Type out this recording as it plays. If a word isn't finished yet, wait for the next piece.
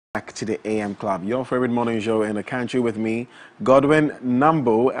to the AM Club, your favorite morning show in the country with me, Godwin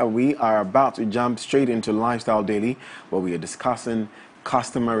Nambo, and we are about to jump straight into Lifestyle Daily, where we are discussing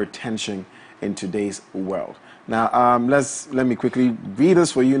customer retention in today's world. Now, let me quickly read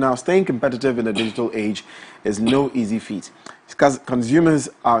this for you now. Staying competitive in the digital age is no easy feat, because consumers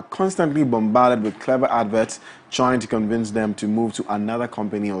are constantly bombarded with clever adverts trying to convince them to move to another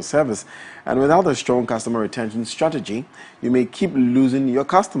company or service. And without a strong customer retention strategy, you may keep losing your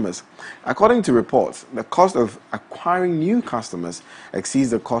customers. According to reports, the cost of acquiring new customers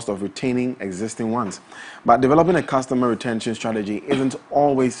exceeds the cost of retaining existing ones. But developing a customer retention strategy isn't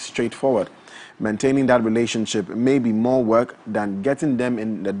always straightforward. Maintaining that relationship may be more work than getting them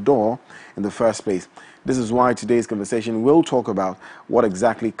in the door in the first place. This is why today's conversation will talk about what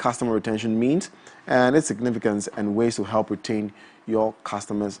exactly customer retention means and its significance and ways to help retain your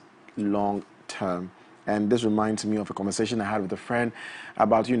customers long term. And this reminds me of a conversation I had with a friend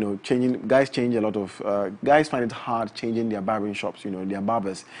about, guys change a lot of, guys find it hard changing their barbering shops, their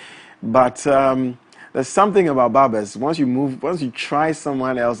barbers. But there's something about barbers. Once you try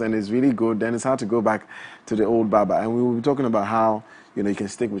someone else and it's really good, then it's hard to go back to the old barber. And we will be talking about how you can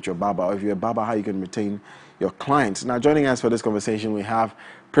stick with your barber, or if you're a barber, how you can retain your clients. Now, joining us for this conversation, we have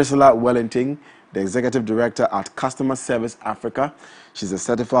Priscilla Wellington, the Executive Director at Customer Service Africa. She's a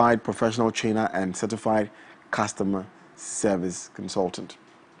certified professional trainer and certified customer service consultant.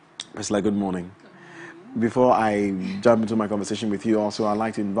 Priscilla, good morning. Before I jump into my conversation with you, also, I'd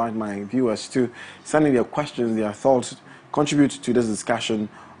like to invite my viewers to send in their questions, their thoughts, contribute to this discussion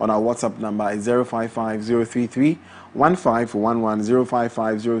on our WhatsApp number is 055-033-1511,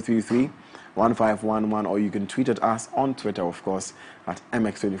 055-033-1511, or you can tweet at us on Twitter, of course, at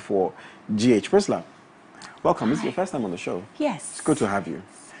MX24GH. Priscilla, welcome. This is your first time on the show. Yes. It's good to have you.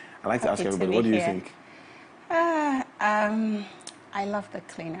 I'd like to ask everybody, what do you think? I love the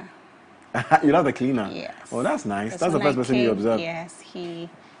cleaner. You love the cleaner? Yes. Oh, that's nice. That's the first person you observed. Yes, he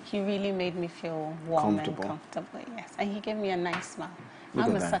really made me feel warm and comfortable. Yes, and he gave me a nice smile.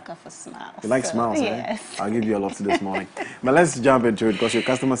 I'm a sucker for smiles. You like smiles, yes. I'll give you a lot this morning. But let's jump into it, because you're a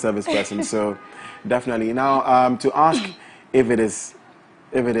customer service person, so definitely. Now, to ask if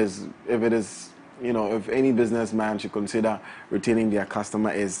any businessman should consider retaining their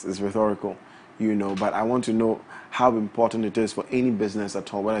customer is rhetorical, but I want to know how important it is for any business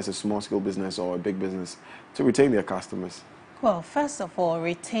at all, whether it's a small-scale business or a big business, to retain their customers. Well, first of all,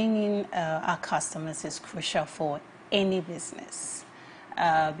 retaining our customers is crucial for any business.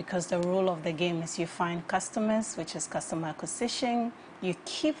 Because the rule of the game is you find customers, which is customer acquisition, you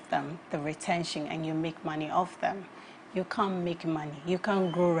keep them, the retention, and you make money off them. You can't make money, you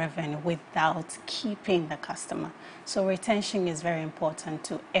can't grow revenue without keeping the customer. So retention is very important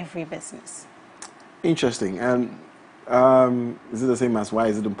to every business. Interesting. And is it the same as why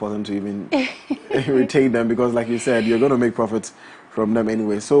is it important to even retain them? Because like you said, you're going to make profits from them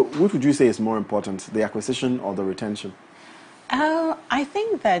anyway. So what would you say is more important, the acquisition or the retention? I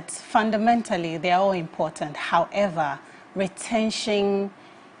think that fundamentally they are all important. However, retention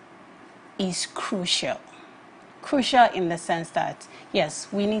is crucial. Crucial in the sense that, yes,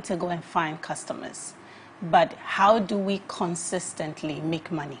 we need to go and find customers. But how do we consistently make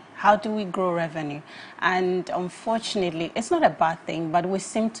money? How do we grow revenue? And unfortunately, it's not a bad thing, but we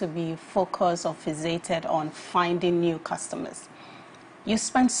seem to be focused or fixated on finding new customers. You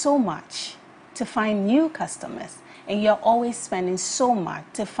spend so much to find new customers, and you're always spending so much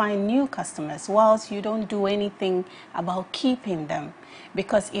to find new customers, whilst you don't do anything about keeping them.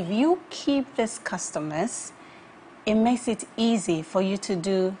 Because if you keep these customers, it makes it easy for you to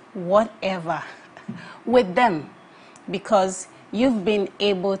do whatever with them, because you've been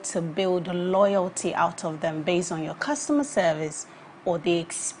able to build loyalty out of them based on your customer service or the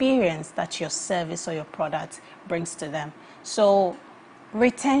experience that your service or your product brings to them. So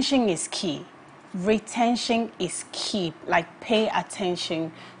retention is key. Retention is key. Like, pay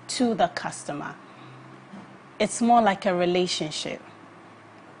attention to the customer. It's more like a relationship.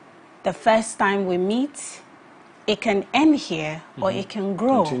 The first time we meet, it can end here or it can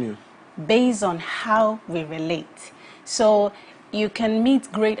grow. Continue. Based on how we relate. So you can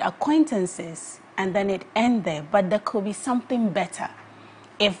meet great acquaintances and then it end there, but there could be something better.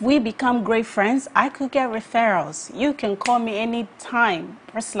 If we become great friends, I could get referrals. You can call me anytime.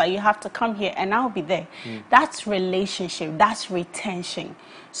 Priscilla, you have to come here and I'll be there. That's relationship, that's retention.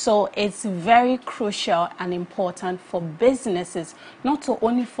 So it's very crucial and important for businesses not to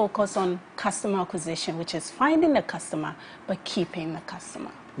only focus on customer acquisition, which is finding the customer, but keeping the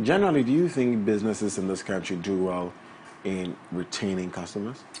customer. Generally, do you think businesses in this country do well in retaining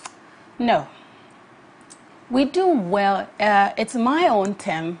customers? No. We do well. It's my own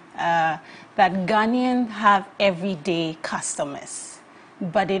term that Ghanaians have everyday customers,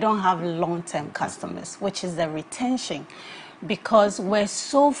 but they don't have long-term customers, which is the retention, because we're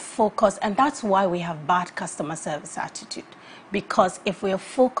so focused, and that's why we have bad customer service attitude. Because if we are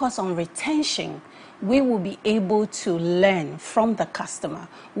focused on retention, we will be able to learn from the customer.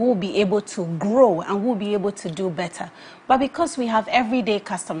 We'll be able to grow and we'll be able to do better. But because we have everyday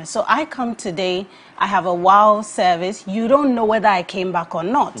customers, so I come today, I have a wow service, you don't know whether I came back or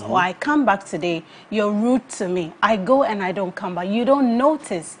not, or I come back today, you're rude to me. I go and I don't come back. You don't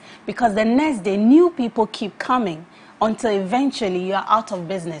notice because the next day, new people keep coming until eventually you're out of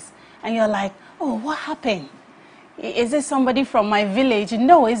business. And you're like, oh, what happened? Is it somebody from my village?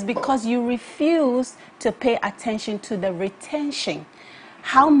 No, it's because you refuse to pay attention to the retention.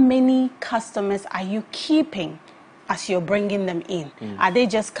 How many customers are you keeping as you're bringing them in? Are they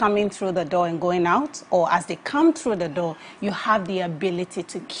just coming through the door and going out? Or as they come through the door, you have the ability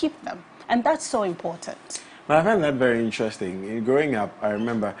to keep them. And that's so important. Well, I find that very interesting. Growing up, I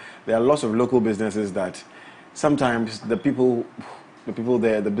remember there are lots of local businesses that sometimes the people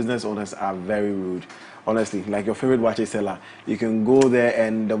there, the business owners are very rude. Honestly, like your favorite watch seller, you can go there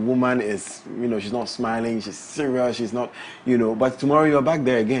and the woman is, she's not smiling, she's serious, she's not, but tomorrow you're back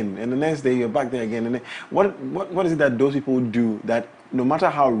there again, and the next day you're back there again. And then what is it that those people do that no matter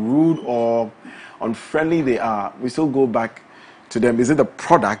how rude or unfriendly they are, we still go back to them? Is it the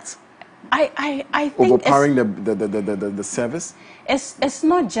product I think overpowering the service? It's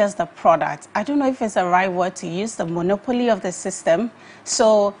not just the product. I don't know if it's the right word to use, the monopoly of the system.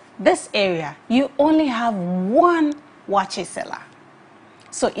 So this area, you only have one wache seller.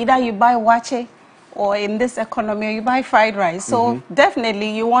 So either you buy wache, or in this economy, you buy fried rice. So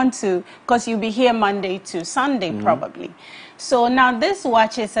definitely you want to, because you'll be here Monday to Sunday probably. So now this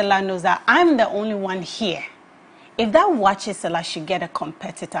wache seller knows that I'm the only one here. If that wache seller should get a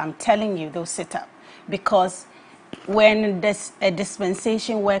competitor, I'm telling you, they'll sit up. Because when there's a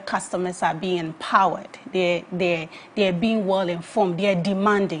dispensation where customers are being empowered, they're being well informed, they're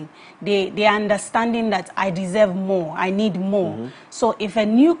demanding, they're understanding that I deserve more, I need more. So if a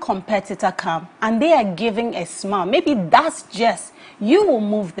new competitor comes and they are giving a smile, maybe that's just, you will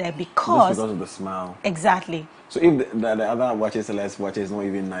move there because of the smile. Exactly. So if the other watches is not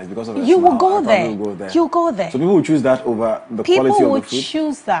even nice because of the you smile, will go there. You go there. So people will choose that over the quality of the food? People will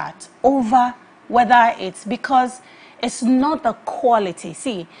choose that over whether it's because it's not the quality.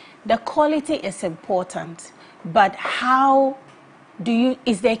 See, the quality is important, but how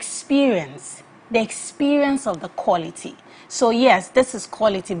is the experience of the quality. So yes, this is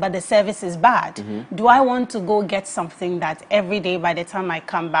quality, but the service is bad. Do I want to go get something that every day by the time I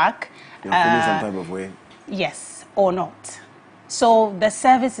come back, you're feeling some type of way? Yes or not. So the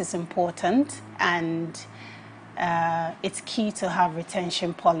service is important, and it's key to have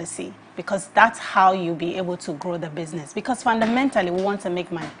retention policy, because that's how you'll be able to grow the business. Because fundamentally, we want to make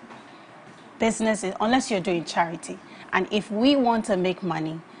money. Business, unless you're doing charity. And if we want to make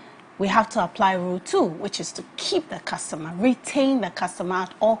money, we have to apply rule 2, which is to keep the customer, retain the customer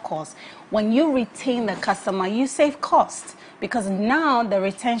at all costs. When you retain the customer, you save cost, because now the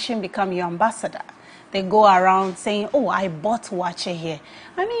retention becomes your ambassador. They go around saying, oh, I bought wache here.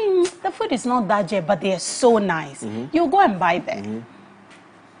 I mean, the food is not that good, but they're so nice. You go and buy them.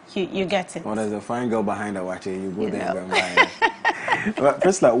 You get it. Well, there's a fine girl behind the wache. You go there and buy it. But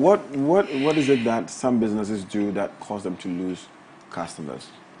Priscilla, what is it that some businesses do that cause them to lose customers?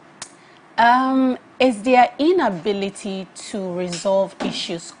 It's their inability to resolve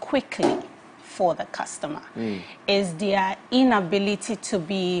issues quickly for the customer. Is their inability to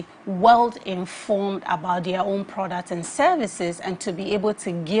be well informed about their own products and services, and to be able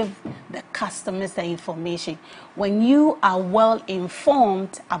to give the customers the information. When you are well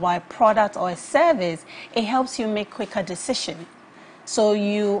informed about a product or a service, it helps you make quicker decisions. So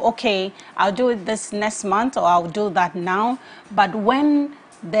okay, I'll do it this next month, or I'll do that now. But when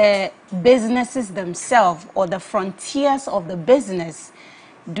the businesses themselves, or the frontiers of the business,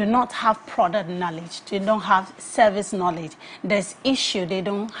 do not have product knowledge, they don't have service knowledge, there's issue, they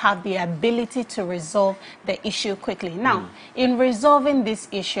don't have the ability to resolve the issue quickly. Now, in resolving this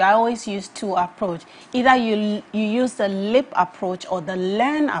issue, I always use 2 approaches. Either you use the lip approach or the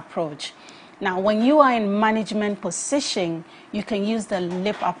learn approach. Now, when you are in management position, you can use the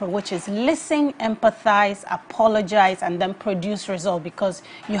lip approach, which is listen, empathize, apologize, and then produce result, because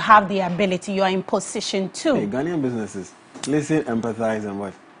you have the ability, you are in position too. Hey, Ghanaian businesses, listen, empathize, and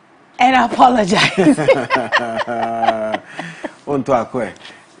what? And apologize.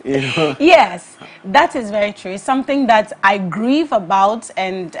 You know? Yes, that is very true. It's something that I grieve about,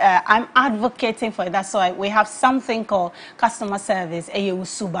 and I'm advocating for it. That's why we have something called customer service,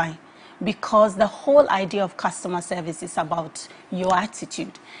 Subai, because the whole idea of customer service is about your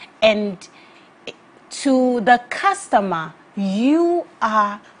attitude. And to the customer, you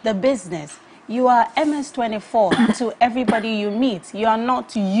are the business. You are MS24 to everybody you meet. You are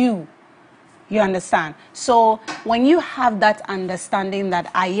not you. You understand? So when you have that understanding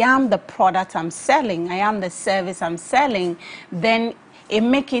that I am the product I'm selling, I am the service I'm selling, then it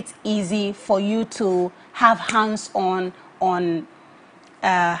makes it easy for you to have hands-on on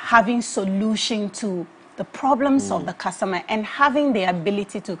having solution to the problems of the customer and having the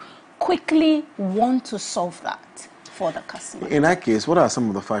ability to quickly want to solve that for the customer. In that case, what are some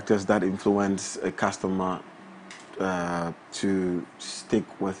of the factors that influence a customer to stick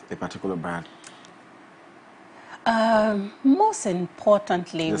with a particular brand? Most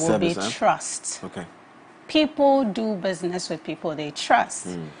importantly will be trust. Okay. People do business with people they trust.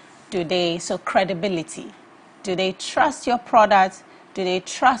 So credibility. Do they trust your product? Do they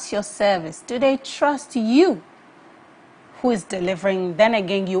trust your service? Do they trust you who is delivering? Then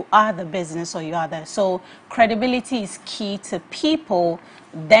again, you are the business or you are the... So credibility is key to people.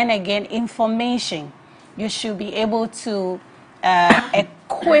 Then again, information. You should be able to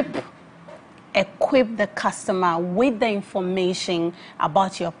equip the customer with the information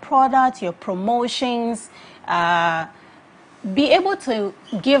about your product, your promotions, be able to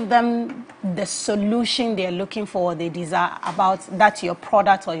give them the solution they're looking for, they desire about that your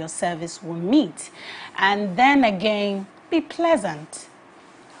product or your service will meet. And then again, be pleasant.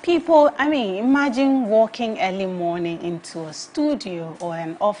 People, I mean, imagine walking early morning into a studio or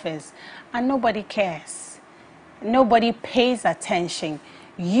an office and nobody cares. Nobody pays attention.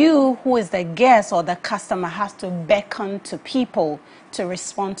 You, who is the guest or the customer, has to beckon to people to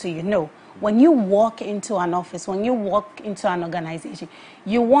respond to you. No. When you walk into an office, when you walk into an organization,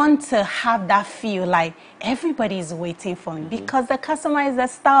 you want to have that feel like everybody is waiting for me because the customer is the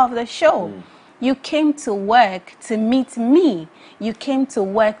star of the show. You came to work to meet me. You came to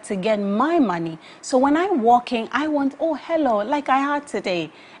work to get my money. So when I walk in, I want, oh, hello, like I had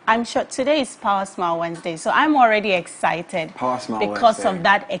today. I'm sure today is Power Smile Wednesday, so I'm already excited because of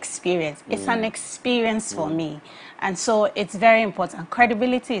that experience. It's an experience for me. And so it's very important.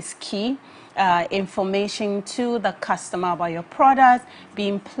 Credibility is key. Information to the customer about your product,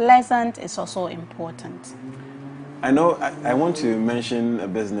 being pleasant is also important. I know I want to mention a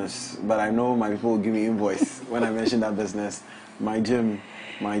business, but I know my people will give me invoice when I mention that business. My gym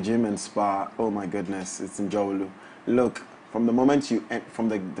and spa. Oh my goodness, it's in Jowolu. Look, from the moment you from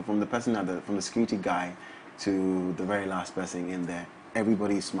the person from the security guy to the very last person in there,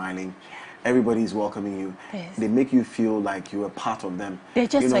 everybody's smiling. Everybody's welcoming you. Yes. They make you feel like you're a part of them. They're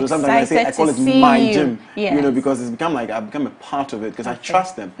just so excited I call it see my you. gym. Yes. Because it's become like I've become a part of it because I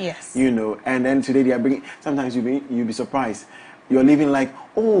trust them. Yes. And then today they are bringing. Sometimes you'll be surprised. You're leaving like,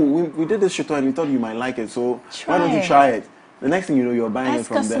 oh, we did this shito and we thought you might like it, so why don't you try it? The next thing you know, you're buying it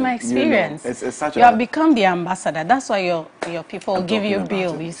from them. Customer experience. It's such you have become the ambassador. That's why your people give you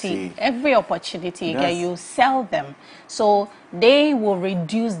bill. You see, every opportunity you get, you sell them. So they will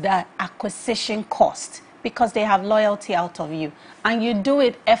reduce the acquisition cost because they have loyalty out of you. And you do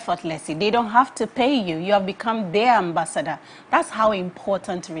it effortlessly. They don't have to pay you. You have become their ambassador. That's how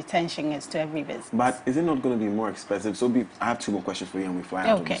important retention is to every business. But is it not going to be more expensive? So I have two more questions for you and we fly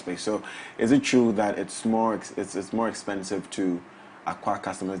out of the space. So is it true that it's more expensive to acquire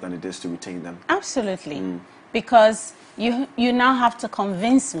customers than it is to retain them? Absolutely. Because you now have to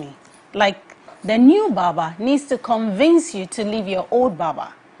convince me. Like the new barber needs to convince you to leave your old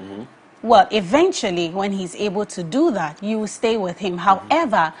barber. Well, eventually, when he's able to do that, you will stay with him.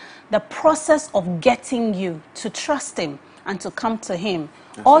 However, the process of getting you to trust him and to come to him,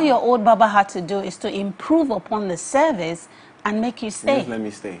 all your old barber had to do is to improve upon the service and make you stay. Just let me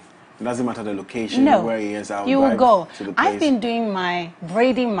stay. It doesn't matter the location, where he is. You will go. I've been doing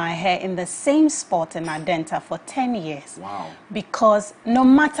braiding my hair in the same spot in Adenta for 10 years. Wow. Because no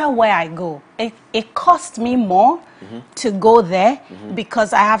matter where I go, it costs me more to go there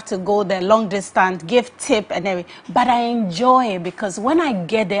because I have to go there long distance, give tip and everything. But I enjoy it because when I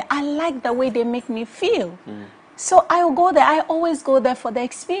get there, I like the way they make me feel. So I will go there. I always go there for the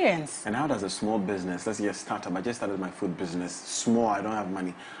experience. And how does a small business, let's say a startup, I just started my food business, small, I don't have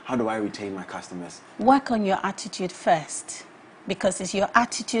money. How do I retain my customers? Work on your attitude first because it's your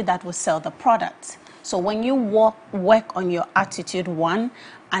attitude that will sell the product. So when you work on your attitude, one,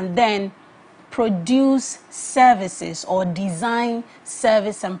 and then produce services or design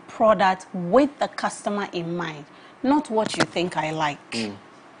service and product with the customer in mind, not what you think I like.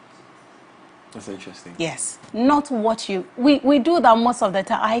 That's interesting. Yes, not what you... We do that most of the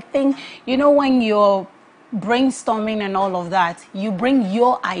time. I think, you know, when you're brainstorming and all of that, you bring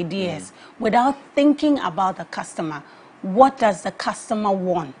your ideas without thinking about the customer. What does the customer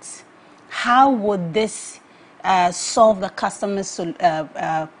want? How would this solve the customer's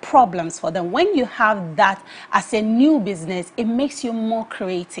problems for them? When you have that as a new business, it makes you more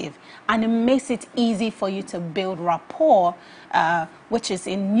creative, and it makes it easy for you to build rapport, which is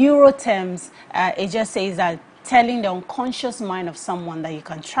in neuro terms, it just says that telling the unconscious mind of someone that you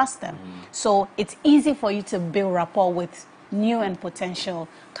can trust them. So it's easy for you to build rapport with new and potential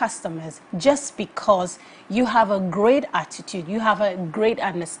customers just because you have a great attitude, you have a great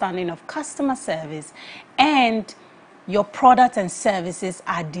understanding of customer service, and your product and services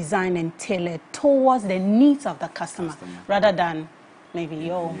are designed and tailored towards the needs of the customer rather than maybe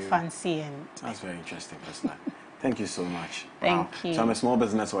your own fancy. And that's very interesting, Priscilla. Thank you so much. Thank you. So I'm a small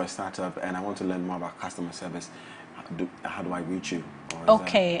business or a startup, and I want to learn more about customer service. How do I reach you?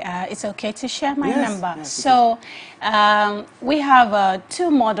 Okay, it's okay to share my number. Yes, so we have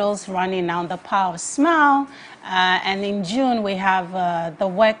 2 models running now, the Power of Smile, and in June we have the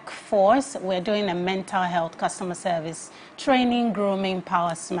Workforce. We're doing a mental health customer service training, grooming,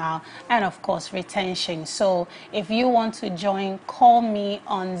 Power Smile, and of course retention. So if you want to join, call me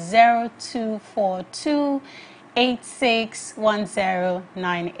on 0242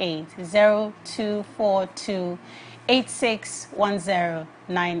 861098, 0242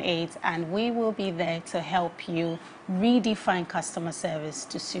 861098, and we will be there to help you redefine customer service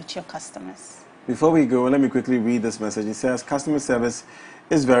to suit your customers. Before we go, let me quickly read this message. It says, customer service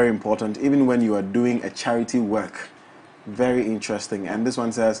is very important, even when you are doing a charity work. Very interesting. And this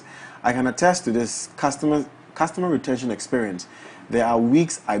one says, I can attest to this customer retention experience. There are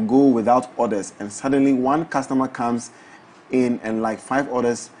weeks I go without orders, and suddenly one customer comes in and like 5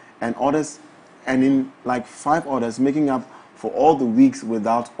 orders, and in like 5 orders, making up for all the weeks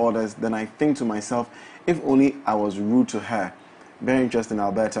without orders. Then I think to myself, if only I was rude to her. Very interesting,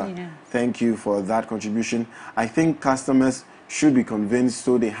 Alberta. Yeah. Thank you for that contribution. I think customers should be convinced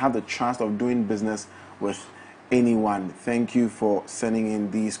so they have the trust of doing business with anyone. Thank you for sending in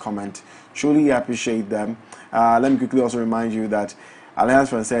these comments. Truly appreciate them. Let me quickly also remind you that Alliance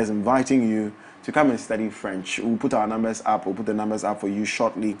Française is inviting you to come and study French. We'll put our numbers up. We'll put the numbers up for you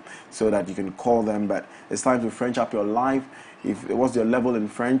shortly so that you can call them. But it's time to French up your life. What's your level in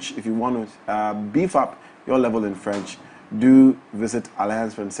French? If you want to beef up your level in French, do visit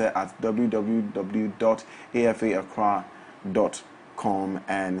Alliance Française at www.afaccra.com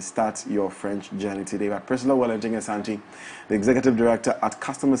and start your French journey today. But Priscilla Wellington-Asante, the Executive Director at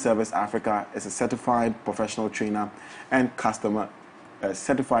Customer Service Africa, is a certified professional trainer and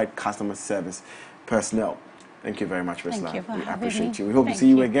certified customer service personnel. Thank you very much, Priscilla. Thank you for we having appreciate me. you. We hope to see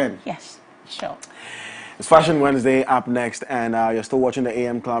you again. Yes, sure. It's Fashion Wednesday up next, and you're still watching the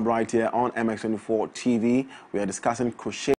AM Club right here on MX24 TV. We are discussing crochet.